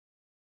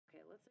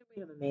say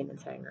we have a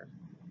maintenance hangar,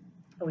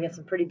 and we have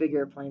some pretty big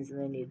airplanes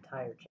and they need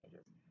tire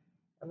changes.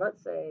 And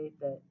let's say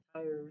that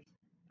tires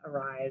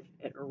arrive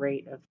at a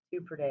rate of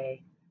 2 per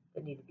day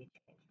that need to be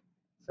changed.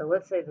 So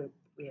let's say that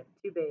we have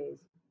 2 bays.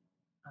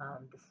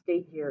 The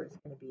state here is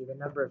going to be the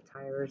number of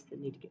tires that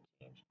need to get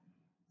changed.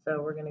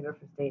 So we're going to go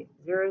from state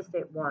 0 to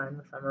state 1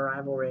 with some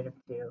arrival rate of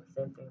 2.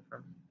 Same thing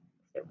from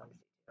state 1 to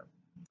state 2.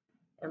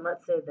 And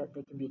let's say that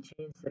they can be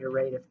changed at a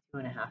rate of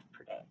 2.5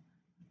 per day.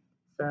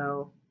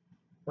 So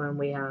when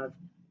we have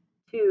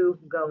 2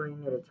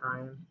 going at a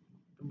time,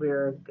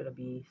 we're going to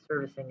be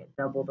servicing at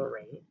double the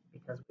rate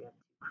because we have 2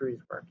 crews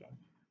working.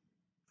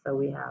 So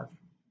we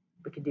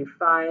could do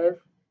 5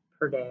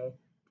 per day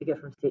to get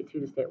from state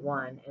 2 to state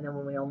 1, and then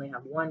when we only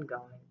have 1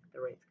 going,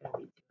 the rate's going to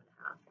be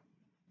 2.5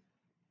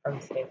 from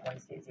state 1 to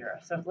state 0.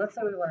 So let's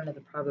say we want to know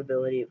the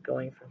probability of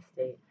going from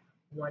state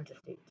 1 to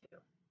state 2. So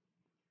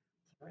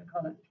we're going to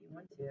call that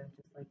P12,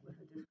 just like with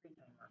a discrete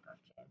time Markov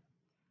chain.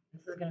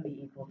 This is going to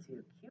be equal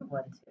to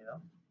Q12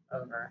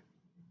 over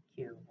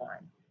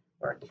Q1,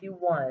 where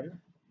Q1,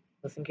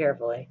 listen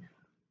carefully,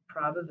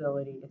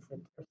 probability, it's the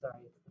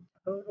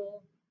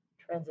total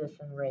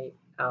transition rate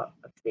out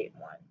of state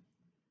 1.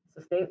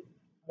 So state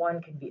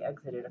 1 can be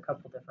exited a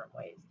couple different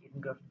ways. You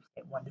can go from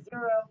state 1 to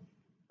 0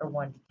 or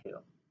 1 to 2.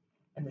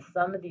 And the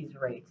sum of these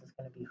rates is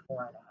going to be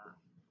 4.5.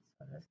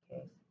 So in this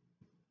case,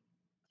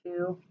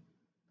 2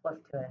 plus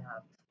 2.5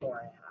 is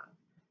 4.5.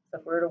 So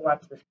if we were to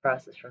watch this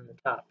process from the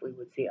top, we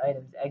would see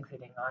items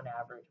exiting on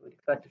average. We'd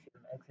expect to see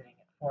them exiting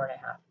at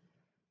 4.5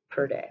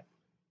 per day,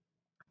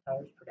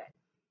 tires per day.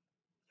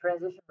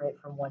 Transition rate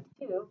from 1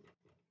 to 2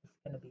 is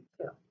going to be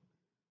 2.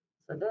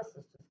 So this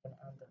is just going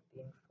to end up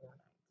being 4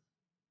 nights.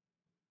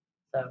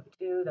 So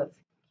 2, that's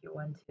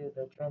Q12,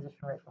 the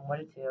transition rate from 1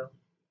 to 2,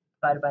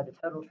 divided by the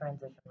total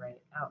transition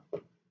rate out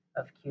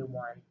of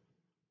Q1,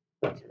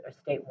 which is, or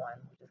state 1,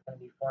 which is going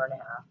to be 4.5,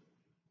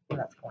 and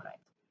that's 4 nights.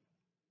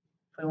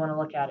 If we want to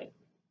look at it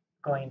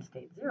going into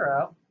state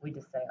 0, we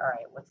just say, all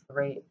right, what's the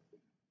rate,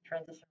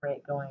 transition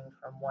rate going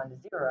from 1 to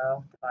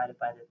 0 divided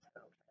by the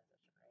total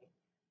transition rate.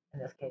 In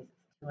this case,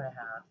 it's 2.5.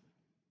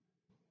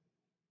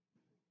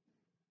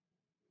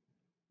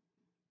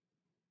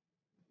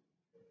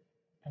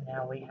 And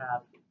now we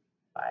have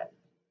 5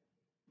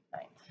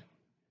 nights.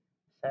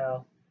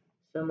 So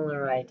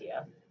similar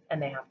idea,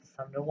 and they have to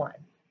sum to 1.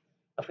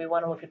 If we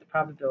want to look at the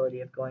probability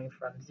of going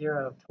from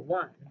 0 to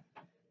 1,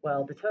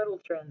 well, the total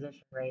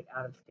transition rate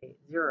out of state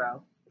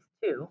 0 is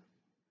 2.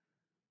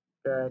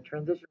 The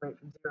transition rate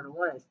from 0 to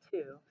 1 is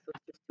 2, so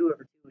it's just 2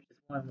 over 2, which is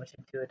 1, which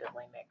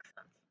intuitively makes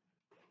sense.